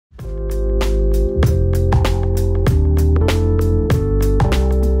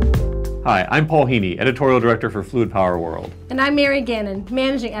Hi, I'm Paul Heney, Editorial Director for Fluid Power World. And I'm Mary Gannon,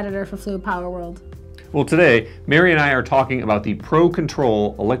 Managing Editor for Fluid Power World. Well, today, Mary and I are talking about the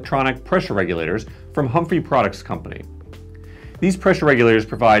ProControl electronic pressure regulators from Humphrey Product Co. These pressure regulators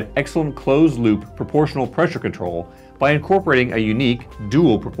provide excellent closed-loop proportional pressure control by incorporating a unique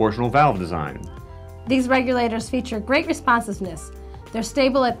dual proportional valve design. These regulators feature great responsiveness. They're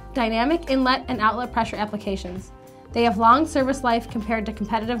stable at dynamic inlet and outlet pressure applications. They have long service life compared to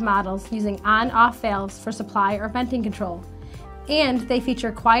competitive models using on-off valves for supply or venting control. And they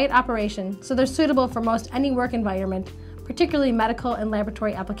feature quiet operation, so they're suitable for most any work environment, particularly medical and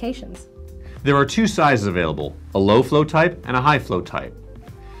laboratory applications. There are two sizes available, a low flow type and a high flow type.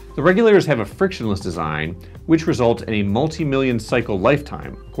 The regulators have a frictionless design, which results in a multi-million cycle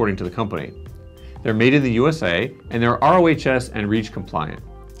lifetime, according to the company. They're made in the USA, and they're RoHS and REACH compliant.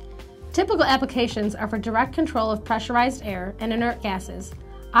 Typical applications are for direct control of pressurized air and inert gases,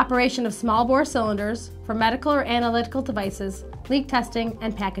 operation of small bore cylinders, for medical or analytical devices, leak testing,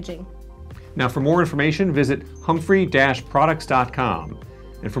 and packaging. Now, for more information, visit humphrey-products.com.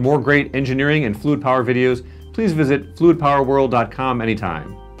 And for more great engineering and fluid power videos, please visit fluidpowerworld.com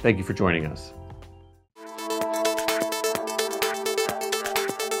anytime. Thank you for joining us.